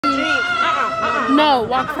No,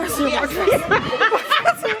 walk faster. Walk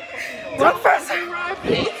faster. Walk faster.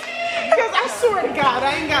 Because I swear to God,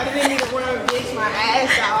 I ain't got it in me to run bitch my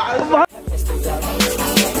ass out.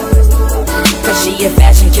 Cause she a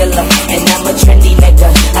fashion killer and I'm a trendy nigga.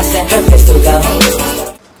 I said her pistol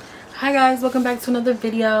go. Hi guys, welcome back to another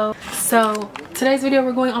video. So today's video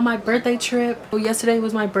we're going on my birthday trip. Yesterday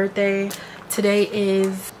was my birthday. Today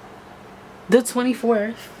is the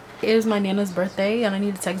 24th. It is my Nana's birthday and I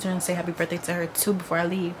need to text her and say happy birthday to her too before I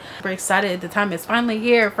leave. We're excited. The time is finally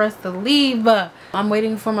here for us to leave. I'm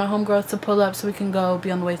waiting for my homegirls to pull up so we can go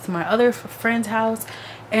be on the way to my other friend's house,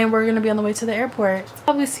 and we're gonna be on the way to the airport.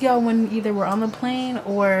 Probably see y'all when either we're on the plane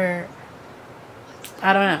or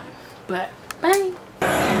I don't know, but bye.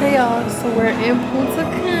 Hey y'all, so we're in Punta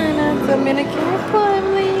Cana, Dominican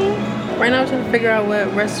Republic. Right now I'm trying to figure out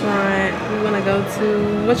what restaurant we want to go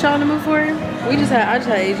to. What y'all in the mood for? I just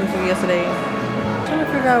had Asian food yesterday. I'm trying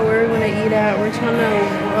to figure out where we're gonna eat at.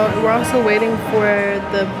 We're also waiting for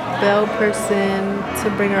the bell person to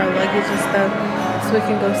bring our luggage and stuff so we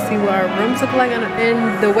can go see what our rooms look like.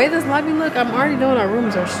 And the way this lobby look, I'm already knowing our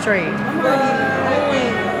rooms are straight.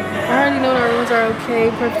 I already know our rooms are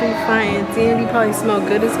okay, perfectly fine. D&D probably smell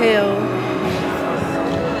good as hell.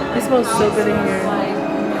 It smells so good in here.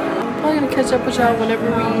 I'm probably gonna catch up with y'all whenever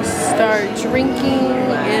we start drinking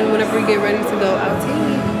and whenever we get ready to go out to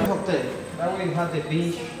eat. Hotel. That way you have the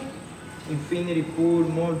beach, infinity pool,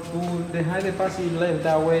 more pool. The high deposit left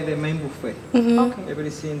that way, the main buffet. Okay.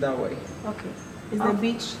 Everything that way. Okay. Is the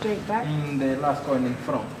beach straight back? In the last corner in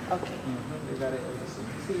front. Okay. They got it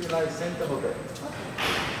everything. See, like center hotel.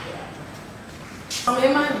 I'm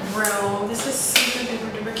in my room. This is super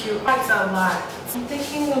duper cute. It's a lot. I'm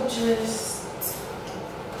thinking of just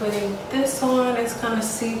putting this on. It's kind of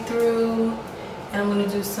see-through, and I'm gonna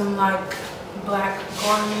do some like black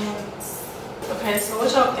garments. Okay, so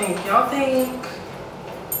what y'all think? Y'all think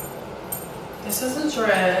this is a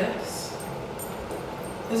dress?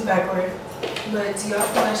 It's backward, but do y'all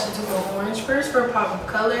think I should do an orange purse for a pop of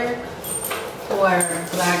color or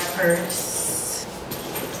black purse?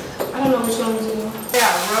 I don't know which one to do.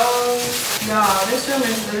 Yeah, rose. Y'all, this room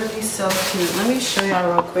is literally so cute. Let me show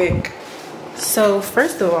y'all real quick. So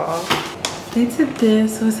first of all, they did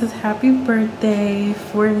this. So it says happy birthday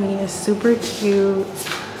for me. It's super cute.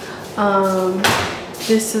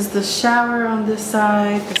 This is the shower on this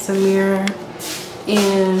side. It's a mirror.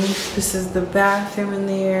 And this is the bathroom in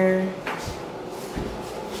there.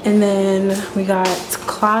 And then we got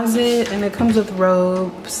closet, and it comes with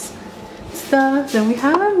robes. Stuff. Then we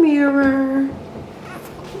have a mirror.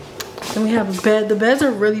 Then we have a bed. The beds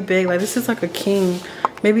are really big. Like this is like a king,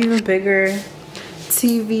 maybe even bigger.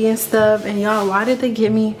 TV and stuff. And y'all, why did they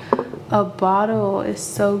get me a bottle? It's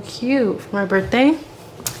so cute for my birthday.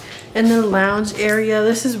 And the lounge area.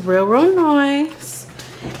 This is real nice.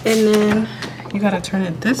 And then you gotta turn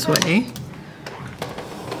it this way.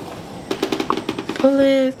 Pull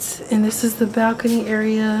it. And this is the balcony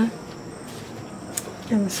area.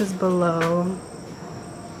 And this is below.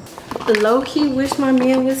 Low-key wish my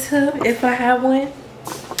man was here if I had one,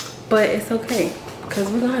 but it's okay because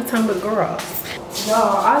we're gonna have time with girls.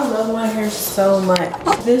 Y'all, I love my hair so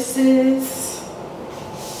much. This is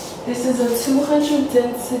a 200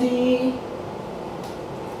 density.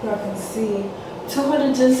 Y'all can see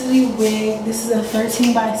 200 density wig. This is a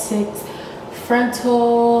 13x6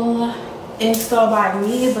 frontal, installed by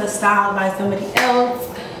me but styled by somebody else.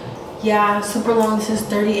 Yeah, super long. This is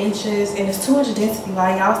 30 inches and it's 200 density.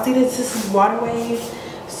 Like y'all see this is waterways,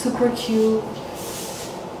 super cute.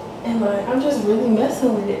 And like I'm just really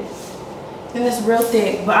messing with it. And it's real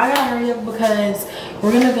thick. But I gotta hurry up because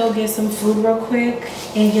we're gonna go get some food real quick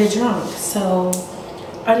and get drunk. So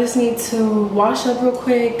I just need to wash up real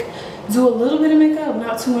quick, do a little bit of makeup,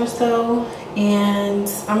 not too much though. And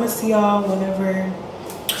I'm gonna see y'all whenever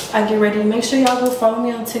I get ready. Make sure y'all go follow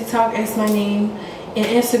me on TikTok, it's my name, and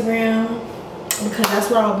Instagram, because that's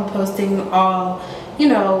where I'll be posting all, you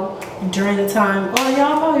know, during the time. Oh,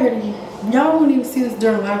 y'all probably already, y'all won't even see this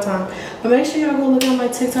during live time, but make sure y'all go look at my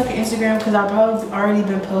TikTok and Instagram because I've probably already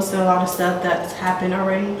been posting a lot of stuff that's happened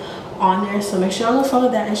already on there. So make sure y'all go follow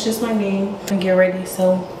that. It's just my name and get ready.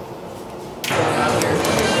 So it's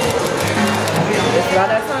about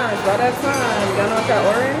that time. It's about that time. You don't know what that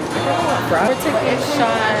orange? we're taking a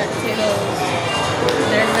shot.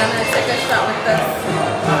 They're gonna take a shot with us.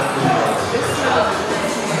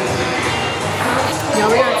 Yo,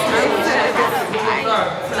 we are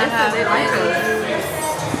I have it.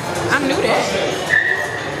 I knew that.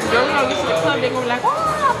 Girl, when I go to the club, they're gonna be like,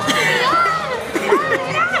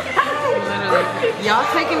 y'all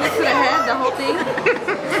taking this to the head, the whole thing?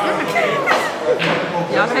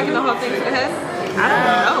 Y'all taking the whole thing to the head? I don't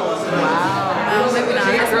know. Wow. Maybe not.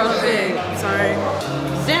 Big girl shit. Sorry.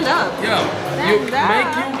 Stand up. Yo,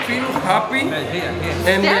 make you feel happy.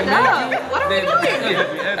 And Stand up. What are we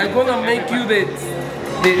doing? I'm gonna make you the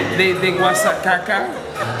guasacaca.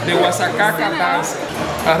 The guasacaca dance.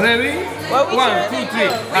 Ready? 1, 2,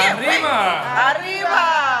 3. Arriba. Arriba.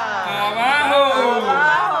 Abajo.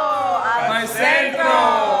 Abajo. Al centro.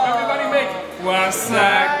 Everybody make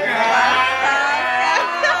guasacaca.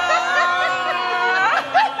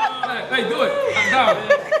 Hey, do it. I'm down.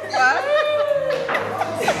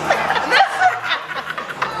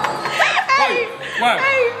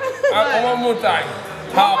 One more time.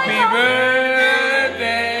 Happy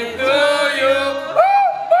birthday to you.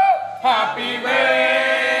 Happy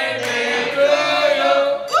birthday to you.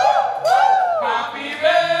 Happy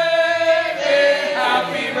birthday,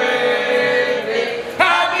 happy birthday,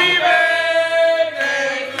 happy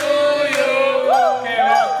birthday to you.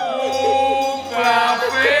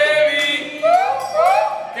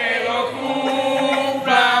 Que lo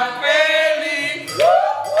cumpla feliz.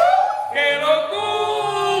 Que lo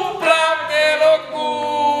cumpla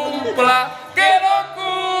feliz. Que lo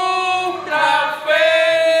cumpla feliz.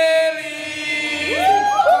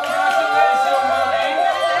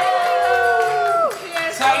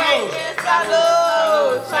 Salud.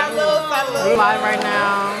 Salud. Salud. We're live right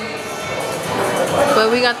now. But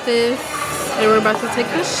we got this. And we're about to take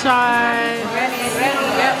a shot. Ready?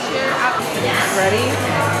 Yep. Cheers. Ready?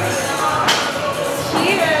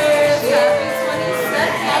 Cheers.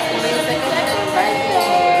 Happy 22nd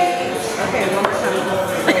birthday. Okay, one more time.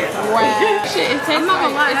 Wow. Shit, it tastes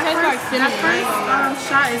like, it tastes like cinnamon. That first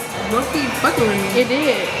shot is low-key fucking with me. It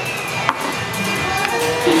did.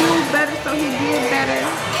 He knew better, so he did better.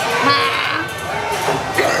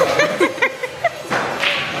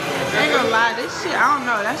 I ain't gonna lie, this shit, I don't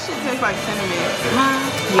know. That shit tastes like cinnamon.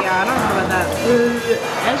 Yeah, I don't know about that.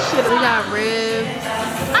 That shit. We got ribs,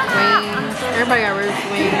 wings. Everybody got ribs,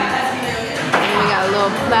 wings. And we got a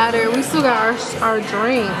little platter. We still got our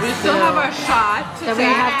drink. We still have our shot that we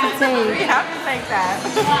have to take. We have to take that.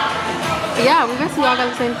 Yeah, we basically all got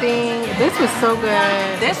the same thing. This was so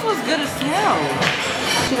good. This was good as hell.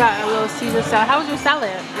 She got a little Caesar salad. How was your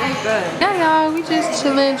salad? Really good. Yeah, y'all, we just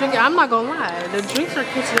chilling, drinking. I'm not gonna lie, the drinks are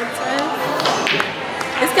catching up to us.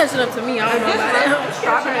 It's catching up to me. I don't know about it.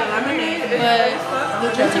 Strawberry lemonade. But the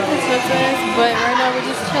drinks are catching up to us. But right now we're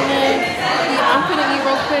just chilling. I'm gonna eat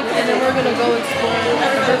real quick and then we're gonna go explore.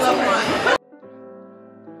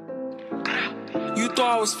 You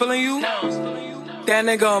thought I was feeling you? That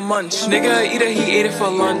nigga a munch. Nigga eat it, he ate it for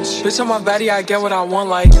lunch. Bitch on my body, I get what I want.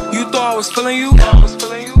 Like, you thought I was feeling you?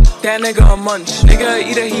 That nigga a munch. Nigga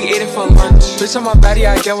eat it, he ate it for lunch. Bitch on my body,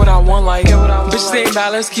 I get what I want. Like, bitch stay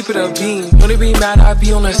mad, let's keep it a beam. When it be mad, I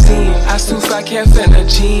be on the scene. Ass too fat, can't fit in a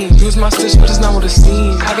jean. Use my stitch, but it's not with a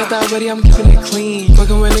steam. I got that ready, I'm keeping it clean.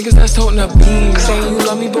 Fucking with niggas that's toting a beam. Saying you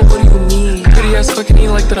love me, but what do you mean? Pretty ass fucking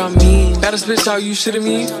ain't like that I mean. Baddest bitch, how you shitting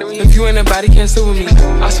me? If you ain't a baddie, can't sit with me.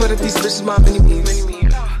 I swear that these bitches my mini-me's. You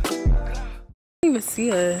can't even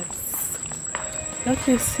see us. Y'all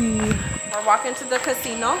can see. We're walking to the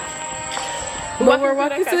casino. But we're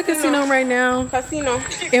walking to the casino right now. Casino.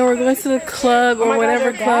 And we're going to the club or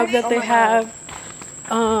whatever club that they have.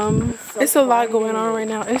 It's a lot going on right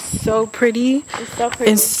now. It's so pretty.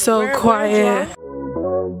 It's so quiet.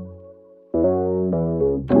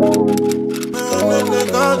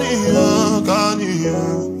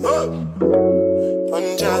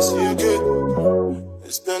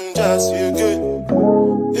 It's done just you good.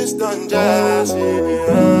 It's done just you,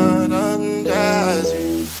 done just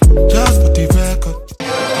you. Just put the record.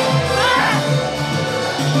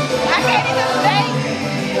 I can't even say.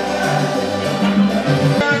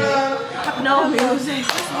 No music.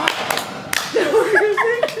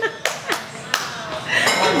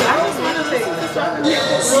 I just want to listen to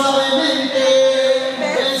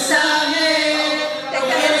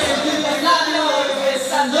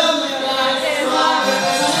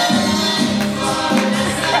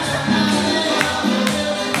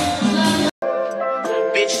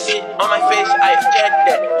On my face, I attack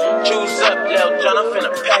that. Choose up, Lil John, I'm finna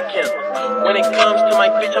pack him. When it comes to my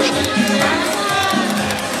bitch, I'm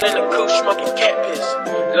in the coupe smoking cat piss.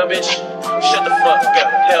 Little bitch, shut the fuck up.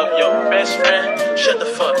 Tell your best friend, shut the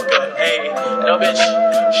fuck up. Hey, little bitch,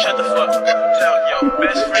 shut the fuck up. Tell your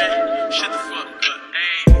best friend, shut the fuck up.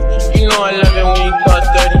 Hey, you know I love it when you talk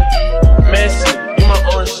dirty. Messy, you my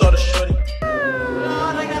orange soda shorty.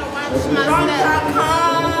 Lord, I gotta watch my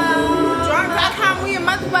Drunk.com, we in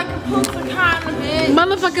motherfucking Punta Cana, bitch.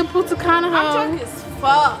 Motherfucking Punta Cana, I'm drunk as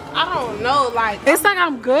fuck. I don't know. Like It's like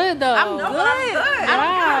I'm good though. I'm good.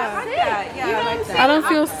 I don't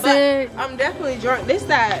feel sick. I'm definitely drunk. This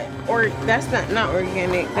that or that's not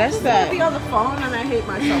organic. That's that. I be on the phone and I hate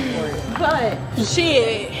myself for it. But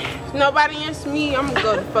shit, nobody answer me. I'm gonna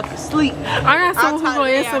go to fucking sleep. I got someone who's gonna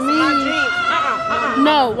answer me.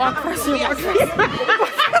 No, walk faster.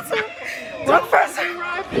 Walk faster.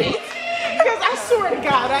 Because I swear to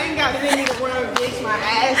God, I ain't got it in me to run and bitch my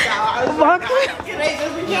ass out. I was like, can they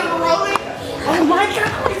just be camera rolling? Oh my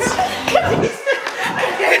God.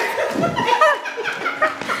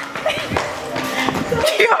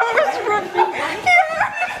 Kiara's running.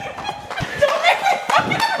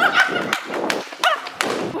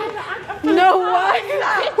 No, why?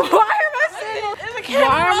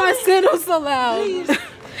 Why are my sandals so loud?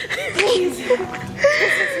 Please.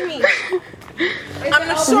 This is me. I'm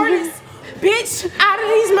the shortest bitch out of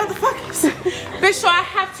these motherfuckers. Bitch, so I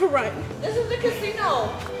have to run. This is the casino.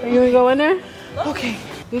 You wanna go in there? Okay.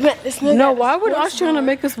 We met this nigga. No, why would us trying to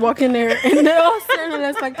make us walk in there and they're all staring at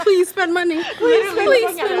us like, please spend money. Please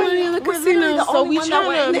spend money in the casino. So we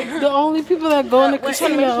trying to. The only people that go in the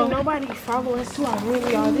casino. Nobody follow us to our room,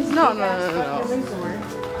 y'all. This No.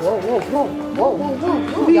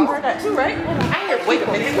 Whoa. Y'all heard that too, right? I heard. Wait a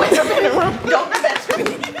minute. Don't mess with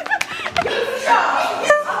me.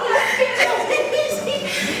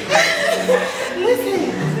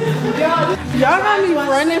 Y'all got me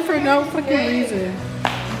running for no fucking reason.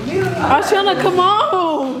 Ashana, come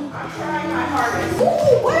on. I'm trying my hardest.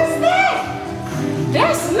 Ooh, what's that?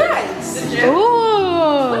 That's nice.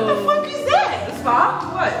 Ooh. What the fuck is that? A spa?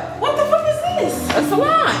 What the fuck is this? A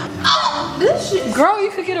salon. Oh, this shit. Girl,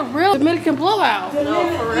 you could get a real Dominican blowout. No,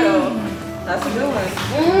 for real. That's a good one.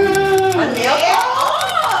 A nail?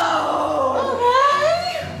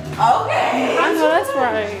 Oh, okay. I know that's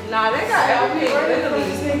right. Nah, they got everything. Literally.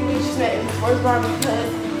 This nigga we just met in the sports bar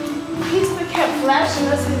because he still kept flashing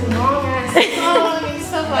us his long ass tongue and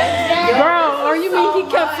stuff like that. Girl, or you mean he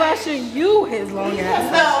kept flashing you his long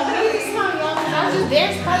ass? No, his tongue, y'all. I just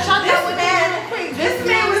danced my shot that with this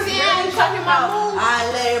man was in talking about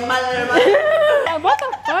What the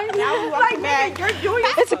fuck? like, man, you're doing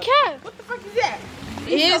it. It's a cat. What the fuck is that?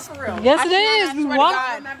 It is. Yes, it is. We walk.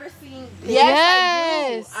 I've never seen.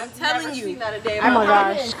 Yes. I'm telling you. Oh my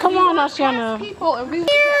gosh. Come on, Ashana. People and we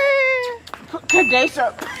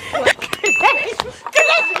Kadasia.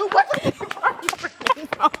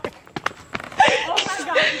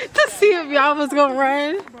 To see if y'all was gonna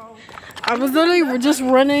run. I was literally just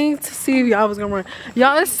running to see if y'all was gonna run.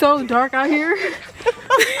 Y'all, it's so dark out here.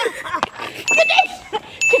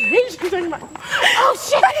 Oh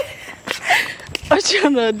shit!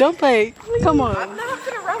 Ashana, don't play. Come on. I'm not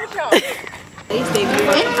gonna run with y'all.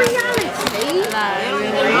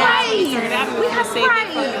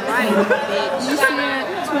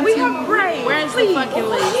 We have braids. Where's the fucking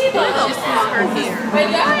lace? Bitch, this is her hair.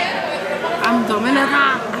 I'm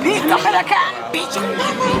Dominican. Bitch, Dominican. Bitch,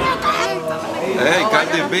 Hey,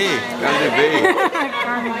 Cardi B.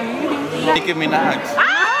 Nicki Minaj.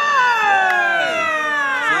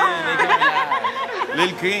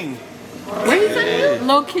 Lil King. What you say?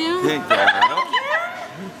 Lil Kim? Sí, claro.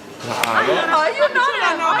 Oh, you know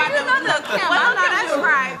that. Oh, you know the Kim. Well, no, that's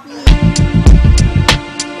right.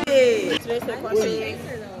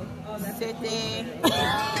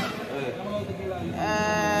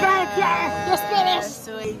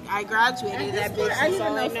 I graduated that bitch. I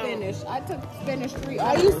didn't know Spanish. I took Spanish 3.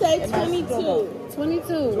 Oh, you say 22.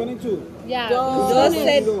 22. 22. Yeah.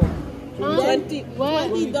 22. 22.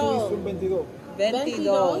 22. Hey,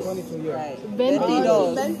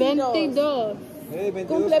 22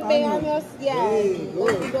 Cumpleaños, yeah. Hey,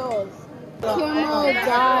 good. 22. Come on,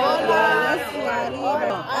 guys.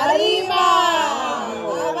 Arriba.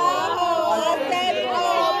 Abajo. Adentro.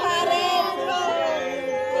 Adentro.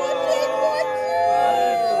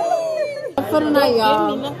 For the night,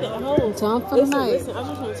 y'all. Time for the night. Listen, I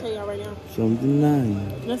just want to tell y'all right now. Something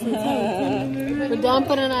nice. Listen, tell me. We're done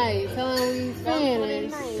for the night. Tell them we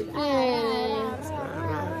finished.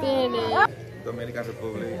 Finished. Dominican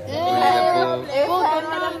Republic.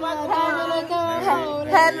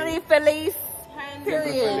 Henry Feliz.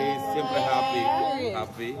 Period. Siempre happy.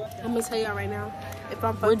 I'm gonna tell y'all right now. If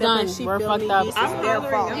I'm We're fucked done. up and she We're feel fucked me, up. this is their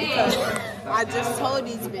fault because I just told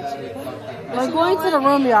these bitches. We're going to the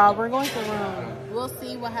room, y'all. We're going to the room. We'll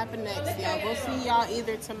see what happens next, y'all. We'll see y'all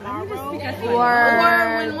either tomorrow Or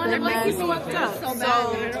when one of us is fucked up.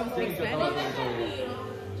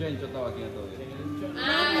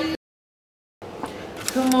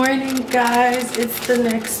 good morning, guys. It's the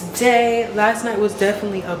next day. Last night was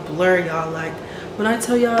definitely a blur, y'all. Like when I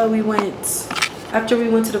tell y'all we went after we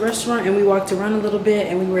went to the restaurant and we walked around a little bit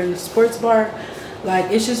and we were in the sports bar.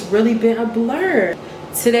 Like, it's just really been a blur.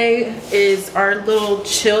 Today is our little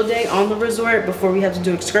chill day on the resort before we have to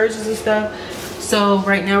do excursions and stuff. So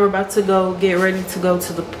right now we're about to go get ready to go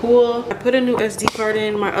to the pool. I put a new SD card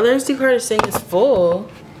in. My other SD card is saying it's full,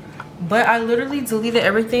 but I literally deleted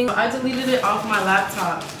everything. I deleted it off my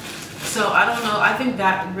laptop. So I don't know, I think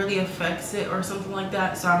that really affects it or something like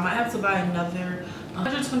that. So I might have to buy another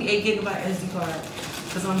 128 gigabyte SD card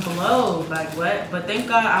because I'm below, like what? But thank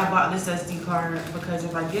God I bought this SD card, because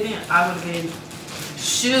if I didn't, I would have been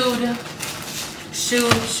shooed.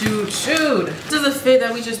 This is a fit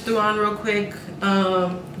that we just threw on real quick.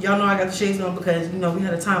 Y'all know I got the shades on because, you know, we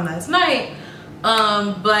had a time last night.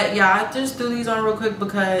 But yeah, I just threw these on real quick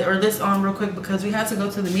because, or this on real quick because we had to go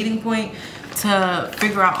to the meeting point to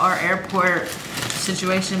figure out our airport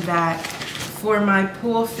situation back. For my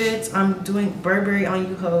pool fits, I'm doing Burberry on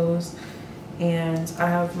you hoes, and I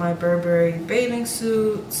have my Burberry bathing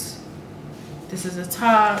suits. This is a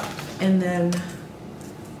top, and then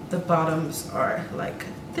the bottoms are like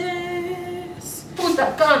this.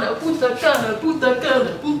 Punta Cana, Punta Cana, Punta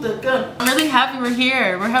Cana, Punta Cana. I'm really happy we're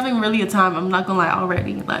here. We're having really a time. I'm not gonna lie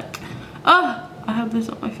already. Like, oh, I have this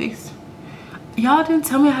on my face. Y'all didn't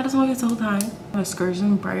tell me I had this on my face the whole time.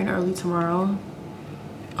 Excursion bright and early tomorrow.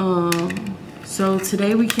 So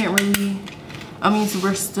today we can't really, I mean, so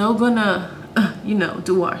we're still gonna, you know,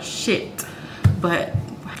 do our shit, but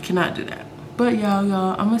I cannot do that. But y'all,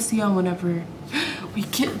 I'm gonna see y'all whenever we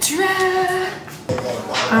get dressed.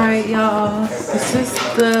 All right, y'all, this is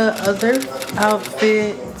the other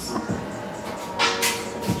outfit.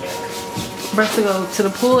 We're about to go to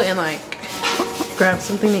the pool and like grab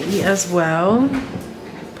something to eat as well.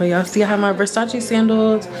 But y'all see I have my Versace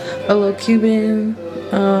sandals, a little Cuban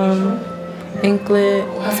anklet,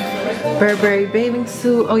 Burberry bathing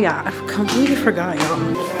suit. Oh yeah, I completely forgot, y'all.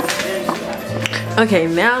 Okay,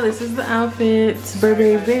 now this is the outfit.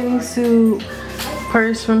 Burberry bathing suit,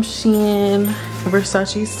 purse from Shein,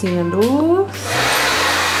 Versace sandals.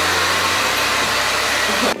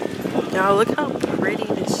 Y'all look how pretty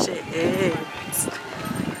this shit is.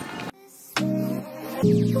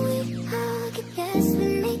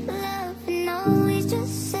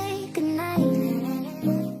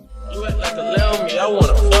 I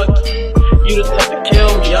wanna fuck you. You the type to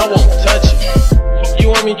kill me, I won't touch it.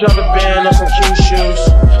 You want me drop a band on some cute shoes.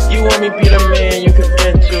 You want me be the man you can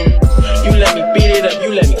vent to. You let me beat it up,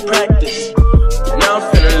 you let me practice. Now I'm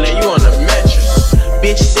finna lay you on the mattress.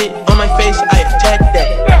 Bitch sit on my face, I attack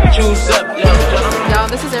that. Choose up, y'all,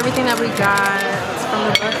 this is everything that we got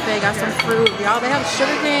from the buffet. Got some fruit. Y'all, they have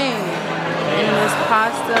sugar cane. And this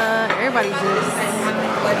pasta. Everybody's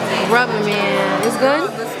just rubbing, man. It's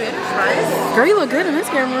good? The Spanish rice. Girl, you look good in this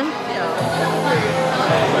camera.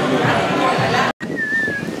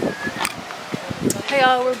 Hey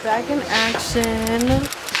y'all, we're back in action.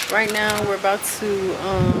 Right now we're about to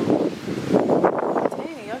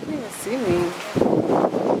dang, y'all can't even see me.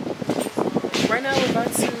 Right now we're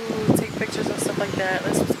about to take pictures and stuff like that.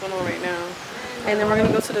 That's what's going on right now. And then we're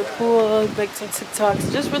gonna go to the pool, make some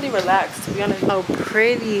TikToks, just really relax, to be honest. How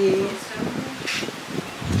pretty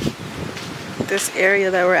this area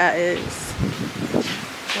that we're at is.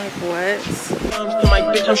 Like what? to my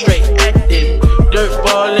bitch, I'm straight active. Dirt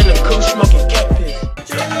ball in the coupe, smoking cat piss.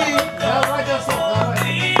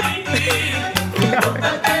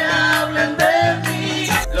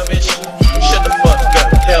 Love it, shut the fuck up.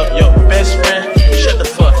 Tell your best friend, shut the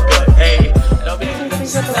fuck up. Hey, love it.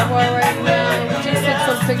 Right now, we just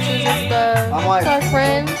took some pictures and stuff. I'm like, our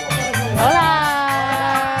friend. Hola.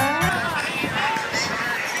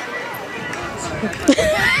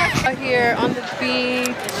 Out here on the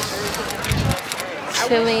beach,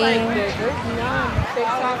 chilling.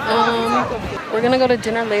 We're gonna go to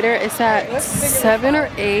dinner later. It's at 7 or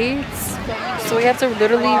 8. So we have to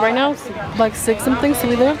literally, right now it's like 6 something, so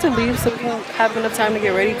we don't have to leave so we can have enough time to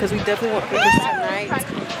get ready because we definitely want pictures tonight.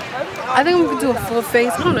 I think we can do a full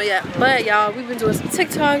face. I don't know yet. But y'all, we've been doing some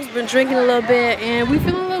TikToks, been drinking a little bit, and we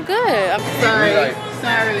feeling a little good. I'm sorry.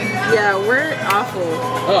 Sorry. Yeah, we're awful.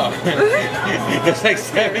 Oh. There's like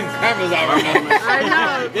 7 cameras out right now. I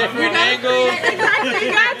know. Different angles. Exactly,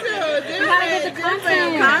 you got to.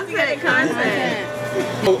 Different content.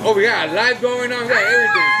 Oh, we got a live going on. We got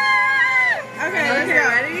everything. Okay, let's go.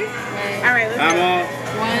 Ready? Okay. All right, let's go.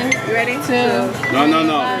 1. You ready? 2.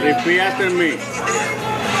 No. Repeat after me.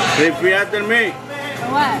 Repeat after me.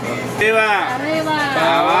 What? Arriba.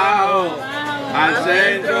 Para abajo. Al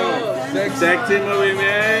centro. Sexy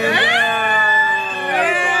movimiento.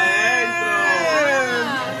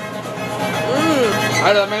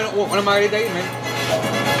 Ahora dame una margarita ahí, man.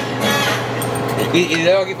 ¿Y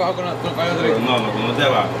luego aquí bajo con el otro? No, no te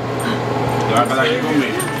vas. Te vas a quedar aquí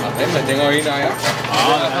conmigo. Me tengo que ir allá.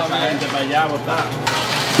 Ah, esa gente para allá a botar.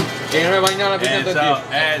 Y no me baño en la piscina todo el tiempo.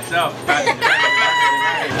 Eso.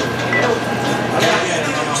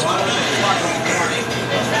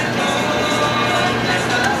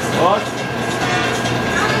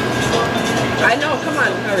 I know, come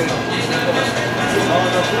on, hurry.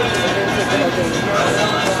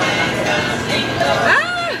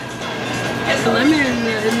 Lemon in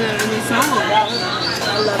the song.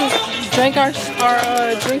 Drank our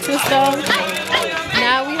drinks and stuff.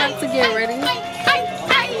 Now we have to get ready.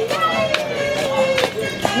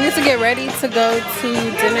 We have to get ready to go to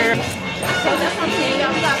dinner. So that's what I'm saying.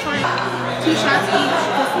 Y'all got 2 shots each.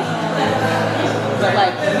 But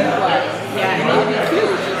like, yeah, and it would be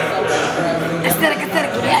cute. Aesthetic.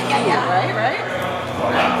 Yeah. Right?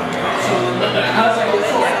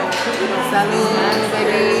 Salud,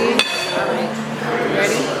 baby.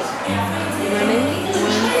 Ready?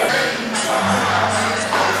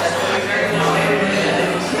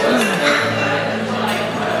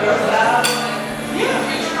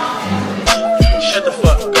 Shut the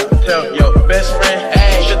fuck up. Tell your best friend,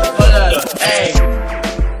 hey, shut the fuck up, hey.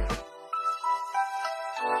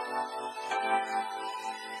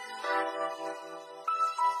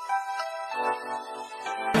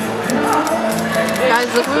 Guys,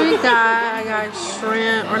 look what we got. I got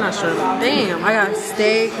shrimp, or not shrimp, damn. I got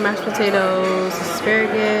steak, mashed potatoes,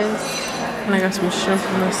 asparagus, and I got some shrimp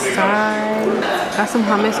on the side. Got some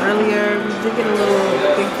hummus earlier. We did get a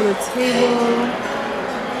little thing for the table.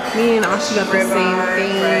 Me and Ashi got the same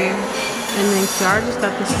thing. And then Kiara just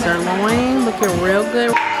got the sirloin, looking real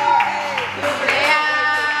good.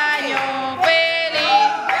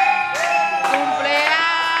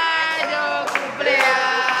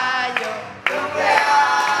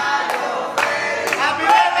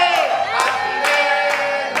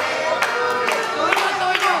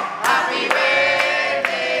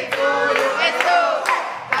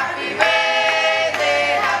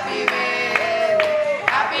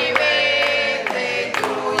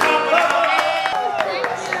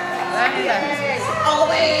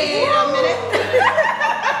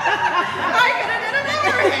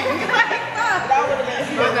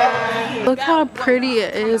 Look how pretty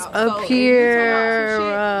it is up here.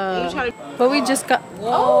 But we just got.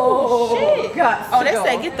 Oh, shit. Oh, they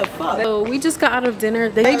said get the fuck. So we just got out of dinner.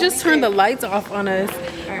 They just turned the lights off on us,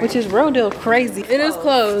 which is real deal crazy. It is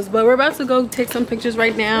closed, but we're about to go take some pictures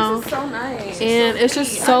right now. This is so nice. And it's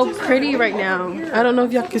just so pretty right now. I don't know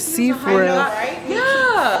if y'all can see for real.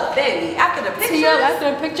 Yeah, baby. After the pictures.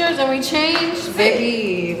 After the pictures and we change,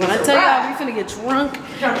 baby. When I tell y'all we finna get drunk,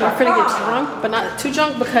 we're finna get drunk, but not too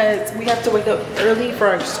drunk because we have to wake up early for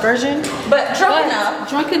our excursion. But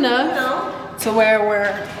drunk enough. To where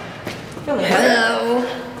we're hello.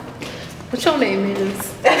 What your name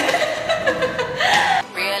is?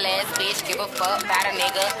 Real ass bitch, give a fuck about a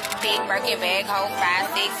nigga. Big Birkin bag, hold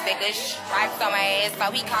 5-6 figures. Stripes on my ass, so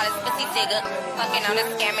he call his pussy tigger. Fucking on a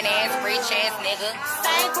scamming ass, rich ass nigga.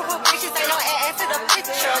 Same group of bitches, ain't no ass to the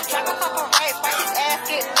picture. Drop a couple right, watch his ass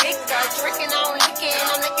get bigger. Drinking on licking,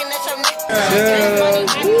 I'm looking at your nigga.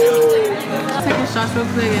 Taking shots real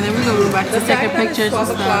quick and then we're gonna go back to taking pictures and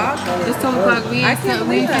stuff. It's 12 o'clock. We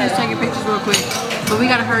finished taking pictures real quick, but we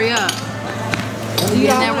gotta hurry up. And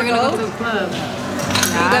then we're gonna go to the club.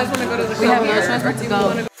 You guys wanna go to the club? We have no choice but to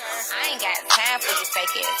go. I ain't got time for you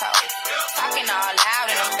fake ass hoes. Talking all loud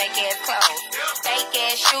in them fake ass clothes. Fake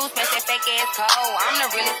ass shoes, match that fake ass coat. I'm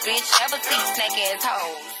the realest bitch ever see snake ass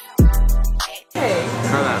hoes. Hey.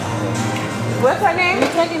 What's her name?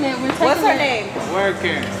 We're taking it. What's her name?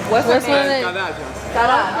 Working. What's her name? Kadasia.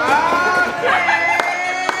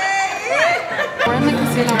 We're in the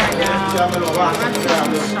casino right now. Shot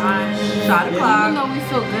o'clock. Even though we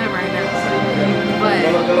feel good right now, but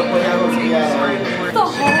the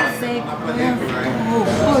whole thing.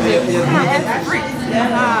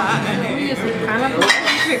 We just kind of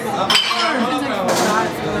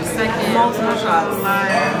multiple shots.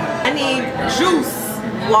 I need juice.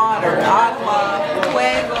 Water, agua,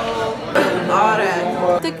 fuego, all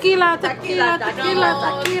that. Tequila.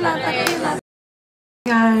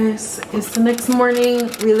 Guys, it's the next morning.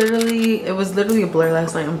 It was literally a blur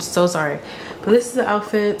last night. I'm so sorry. But this is the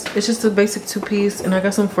outfit. It's just a basic 2-piece and I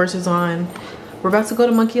got some forces on. We're about to go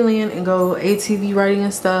to Monkey Land and go ATV riding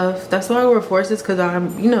and stuff. That's why I wear forces, because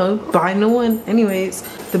I'm, you know, buying new one. Anyways,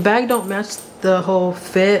 the bag don't match the whole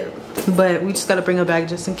fit, but we just gotta bring a bag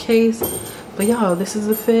just in case. But y'all, this is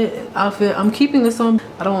the outfit. I'm keeping this on.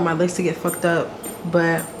 I don't want my legs to get fucked up,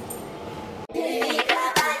 but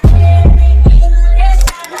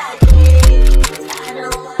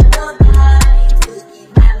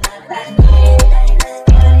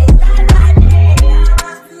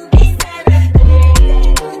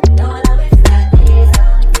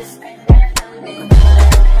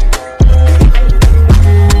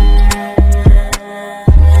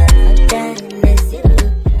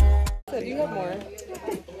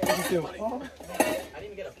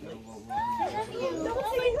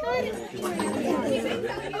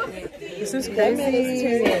This is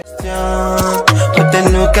crazy. Y'all,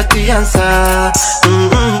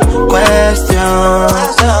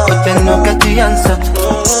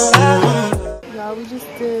 we just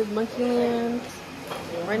did Monkeyland.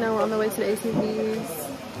 Right now we're on the way to the ATVs.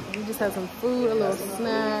 We just had some food, a little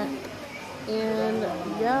snack, and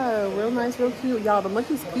yeah, real nice, real cute. Y'all, the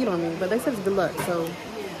monkeys peed on me, but they said it's good luck, so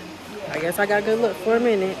I guess I got good luck for a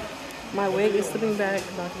minute. My wig is slipping back,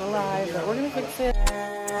 not gonna lie, but we're gonna fix it.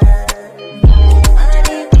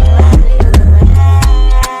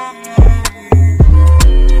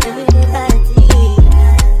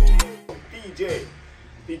 PJ,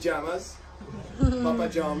 pajamas, Papa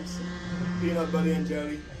John's, peanut butter and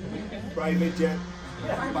jelly, private jet,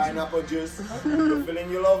 pineapple juice. You're feeling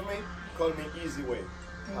you love me? Call me Easy Way.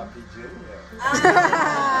 Happy Junior.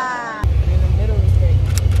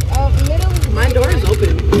 My door is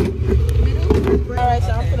open. Alright,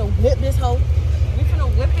 so I'm gonna whip this hoe. We finna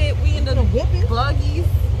whip it. We in the buggies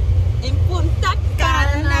in Punta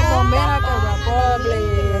Cana.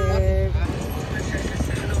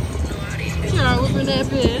 Yeah, whipping that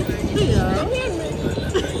bitch.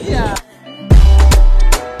 Yeah.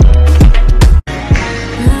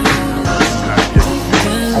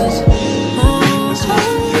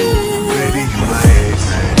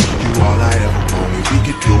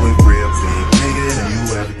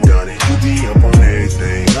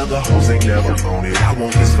 I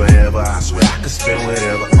want this forever. I swear I could spend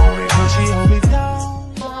whatever on it. But she hold me down.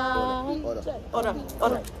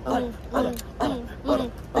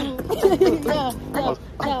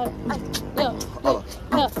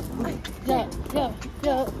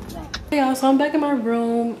 Hey y'all, so I'm back in my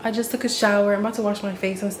room. I just took a shower. I'm about to wash my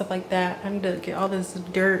face and stuff like that. I need to get all this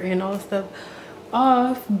dirt and all this stuff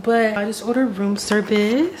off, but I just ordered room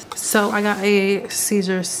service. So I got a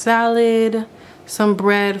Caesar salad, some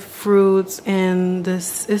bread, fruits, and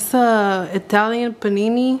this is a Italian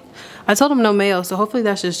panini. I told them no mayo, so hopefully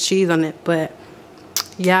that's just cheese on it. But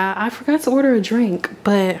yeah, I forgot to order a drink,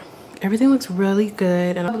 but everything looks really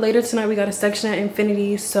good. And later tonight we got a section at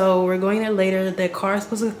Infinity, so we're going there later. The car is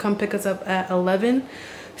supposed to come pick us up at 11,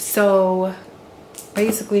 so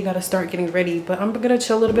basically got to start getting ready. But I'm gonna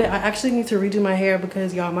chill a little bit. I actually need to redo my hair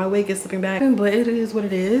because y'all, my wig is slipping back, but it is what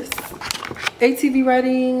it is. ATV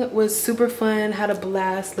riding was super fun, had a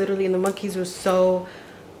blast literally, and the monkeys were so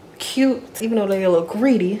cute even though they're a little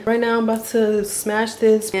greedy. Right now I'm about to smash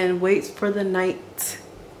this and wait for the night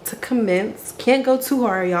to commence. Can't go too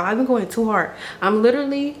hard, y'all. I've been going too hard. I'm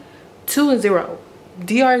literally 2-0.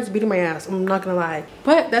 DR is beating my ass, I'm not gonna lie,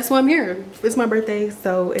 but that's why I'm here. It's my birthday,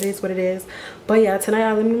 so it is what it is. But yeah, tonight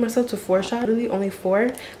I limited myself to 4 shots, really only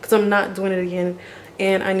 4, because I'm not doing it again.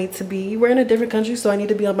 And I need to be, we're in a different country, so I need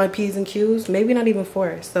to be on my P's and Q's, maybe not even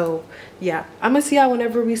 4. So yeah, I'm gonna see y'all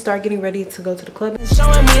whenever we start getting ready to go to the club.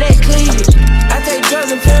 Showing me that cleavage. I take drugs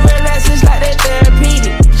and feel relaxes like that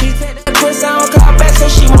therapeutic. She take that pussy on call back so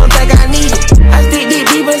she won't think I need it. I stick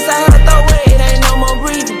deep inside her throat where it ain't no more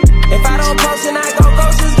breathing. If I don't post and I go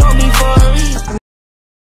ghost, it's gonna be for a reason.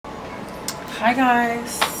 Hi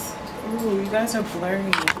guys. Ooh, you guys are blurry.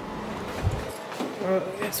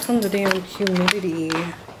 It's from the damn humidity.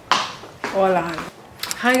 Hola.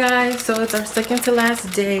 Hi guys, so it's our second to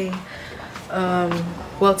last day.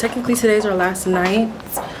 Well, technically today's our last night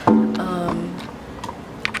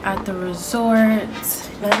at the resort.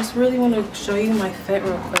 And I just really want to show you my fit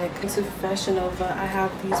real quick. Into Fashion Nova, I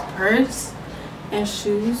have these purse and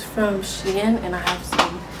shoes from Shein, and I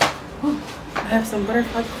have some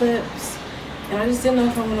butterfly clips, and I just didn't know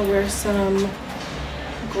if I'm gonna wear some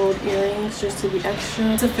gold earrings just to be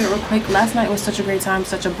extra. To fit real quick, last night was such a great time,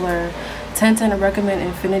 such a blur. 10/10, I recommend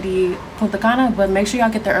Infinity Punta Cana, but make sure y'all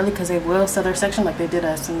get there early because they will sell their section like they did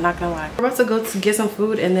us. I'm not gonna lie. We're about to go to get some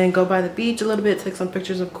food and then go by the beach a little bit, take some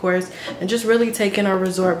pictures of course, and just really take in our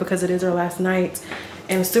resort because it is our last night.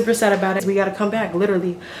 And I'm super sad about it. We gotta come back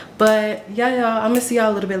literally. But yeah, y'all, I'm gonna see y'all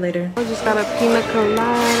a little bit later. I just got a pina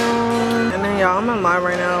colada, and then y'all, I'm in live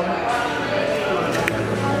right now.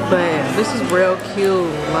 But this is real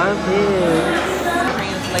cute. Love it.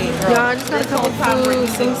 Y'all, I just got a couple food,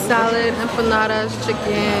 some salad, empanadas,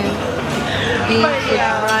 chicken, beef with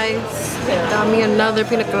rice. Got me another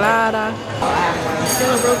pina colada.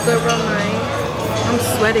 Feeling real good, real nice. I'm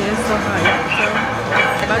sweating, it's so hot.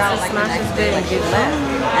 So I'm about to smash this bit and get some.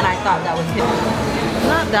 And I thought that was him.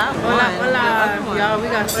 Not that one. Hola. Y'all, we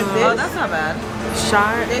got some. Oh, that's not bad.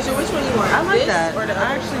 Shot. Deja, which one you want? I like this that. Or the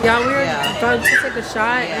actually, yeah, we were about to take a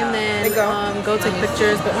shot and then go take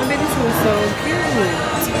pictures. But my baby was so cute.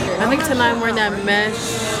 I think tonight I'm wearing that mesh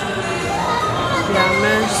Yeah,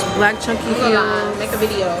 mesh, black chunky heels. Make a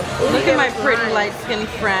video. Look at my pretty light skinned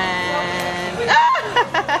friend.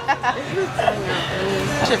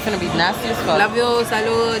 Shit finna be nasty as fuck. Love you,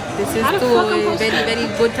 salud. This is two very, very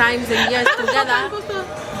good times and years together.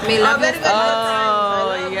 May love you.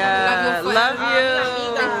 Oh, yeah. Love you.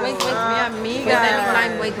 Wait, amiga.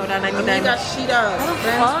 Wait, hold on. Amiga, she does.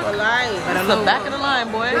 Friends for life. That's the back of the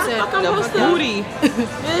line, boy. The booty.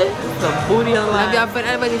 The booty of the line. Love y'all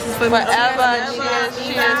forever. This is for me. Forever.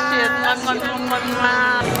 Cheers.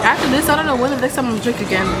 After this, I don't know when the next time I'm drink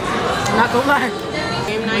again. I'm not gonna lie.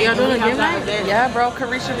 Game night. Y'all doing a game night? Yeah, bro.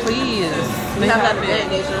 Carisha, please. We have that today,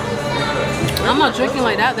 Deja. I'm not drinking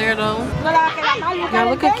like that there though. Now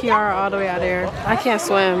look at Kiara all the way out there. I can't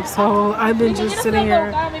swim, so I've been just sitting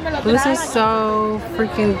here. This is so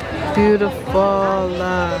freaking beautiful.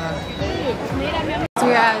 So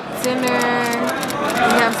we're at dinner.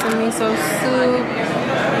 We have some miso soup,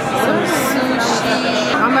 some sushi.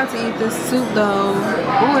 I'm about to eat this soup though.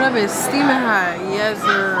 Ooh, that is steaming hot. Yes,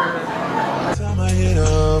 sir.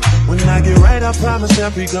 When I get right, I promise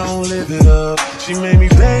that we gon' live it up. She made me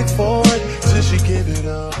beg for it till she give it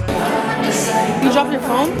up. You dropped your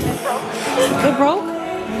phone? It broke?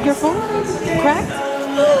 Your phone? Cracked?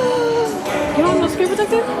 You don't have no screen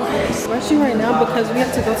protector? We're rushing right now because we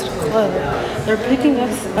have to go to the club. They're picking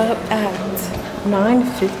us up at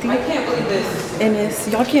 9:50. I can't believe this. And it's,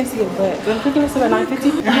 y'all can't see it, but they're picking us up at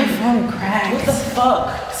 9:50. My phone cracked. What the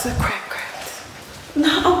fuck? It's a cracked.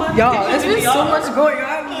 No. Y'all, there's been so much going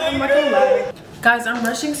on. I'm not gonna lie. Guys, I'm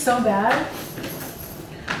rushing so bad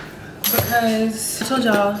because I told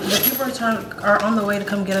y'all the people are on the way to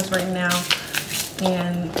come get us right now,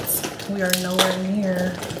 and we are nowhere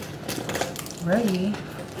near ready.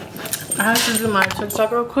 I have to do my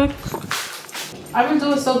TikTok real quick. I've been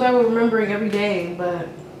doing so bad with remembering every day, but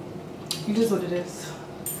it is what it is.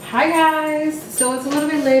 Hi guys, so it's a little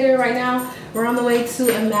bit later right now. We're on the way to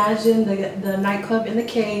Imagine, the nightclub in the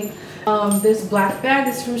cave. This black bag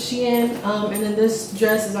is from Shein, and then this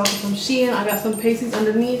dress is also from Shein. I got some pasties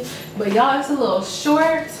underneath, but y'all, it's a little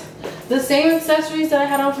short. The same accessories that I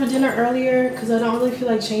had on for dinner earlier because I don't really feel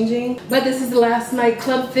like changing. But this is the last night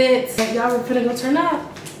club fit. So y'all, we're finna go turn up.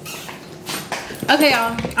 Okay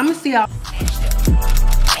y'all, I'm gonna see y'all.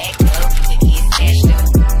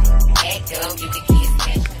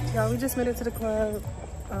 Y'all, we just made it to the club.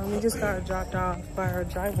 We just got dropped off by our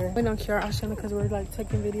driver. We don't care because we're like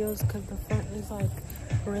taking videos because the front is like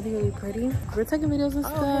really pretty. We're taking videos and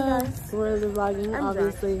stuff. We're vlogging,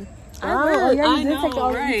 obviously. I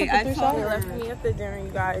know, right? I saw it left me at the dinner, you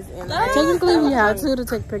guys. And technically, we had to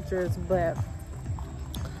take pictures, but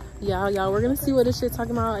yeah, y'all, we're gonna see what this shit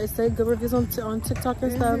talking about. It said good reviews on TikTok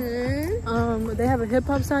and stuff. They have a hip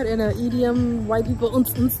hop side and an EDM white people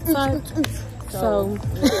side. So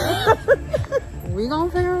we gonna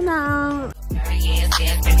figure it out.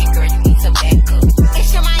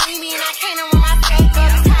 It's your Miami and I can't run my fake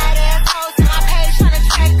up. Tired ass hoes in my page trying to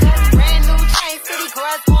track us. Brand new chain, city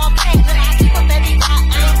girls going platinum. I keep a baby dot,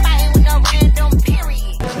 I ain't fighting with no random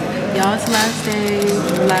period. Y'all, it's last day,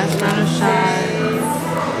 last round of shots.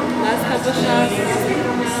 Last couple shots.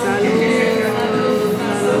 Salud.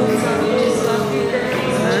 Love you.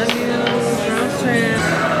 Girls trip.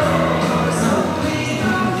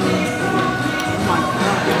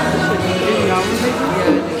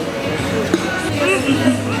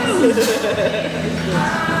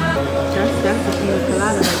 That's the pina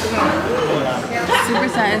colada. Super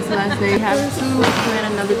sad it's the last day. We have to plan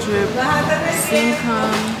another trip. Soon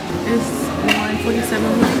come. It's 1:47.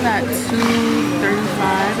 We leave at 2:35.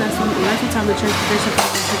 That's the time the transportation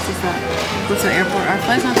company picks us up. Go to the airport. Our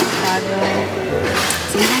flight's not till 5 though.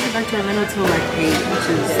 So we don't get back to Orlando till like 8, which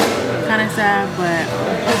is kind of sad, but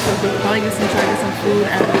probably try to get some food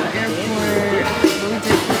at the airport. But we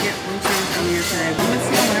did get room service earlier today. We're gonna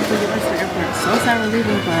see whenever we get back to the airport. So sad we're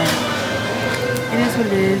leaving, but it is what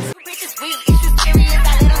it is.